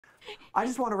I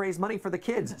just want to raise money for the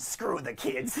kids. Screw the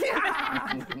kids.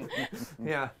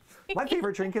 Yeah. My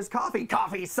favorite drink is coffee.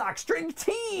 Coffee sucks. Drink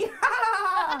tea.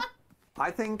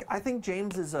 I think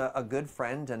James is a good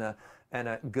friend and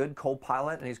a good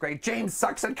co-pilot, and he's great. James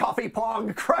sucks at coffee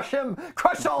pong. Crush him.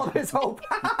 Crush all of his hope.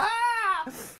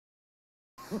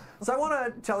 So I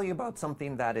want to tell you about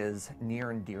something that is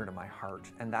near and dear to my heart,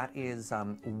 and that is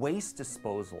waste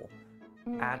disposal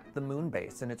at the moon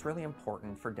base. And it's really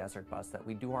important for Desert Bus that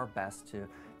we do our best to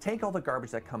take all the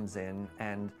garbage that comes in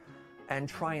and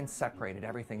try and separate it,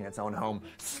 everything in its own home.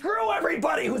 Screw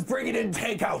everybody who's bringing in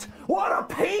takeout! What a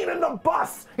pain in the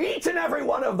bus! Each and every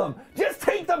one of them! Just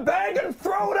take the bag and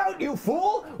throw it out, you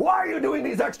fool! Why are you doing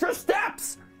these extra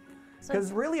steps?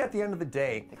 Because really, at the end of the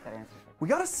day, we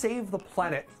gotta save the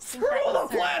planet. Screw the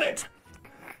planet!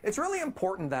 It's really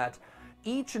important that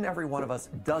each and every one of us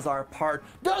does our part.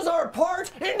 Does our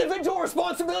part? Individual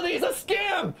responsibility is a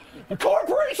scam!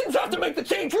 Corporations have to make the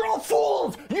change. You're all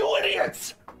fools! You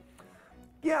idiots!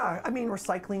 Yeah, I mean,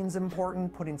 recycling's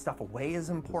important, putting stuff away is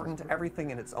important,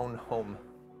 everything in its own home.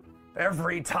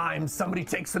 Every time somebody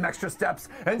takes some extra steps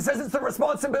and says it's the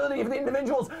responsibility of the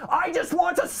individuals, I just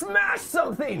want to smash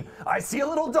something. I see a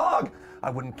little dog.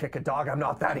 I wouldn't kick a dog, I'm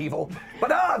not that evil.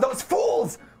 But those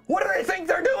fools, what do they think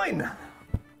they're doing?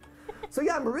 So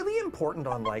yeah, I'm really important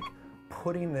on like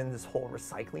putting in this whole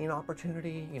recycling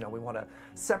opportunity. You know, we want to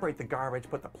separate the garbage,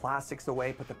 put the plastics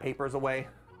away, put the papers away.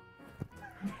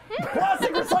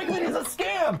 Plastic recycling is a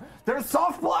scam! There's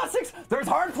soft plastics, there's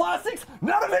hard plastics,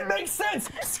 none of it makes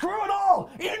sense! Screw it all!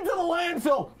 Into the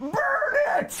landfill!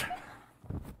 Burn it!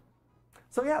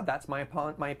 So yeah, that's my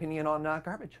opinion on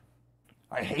garbage.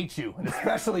 I hate you, and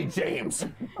especially James.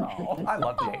 Oh, I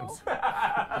love James.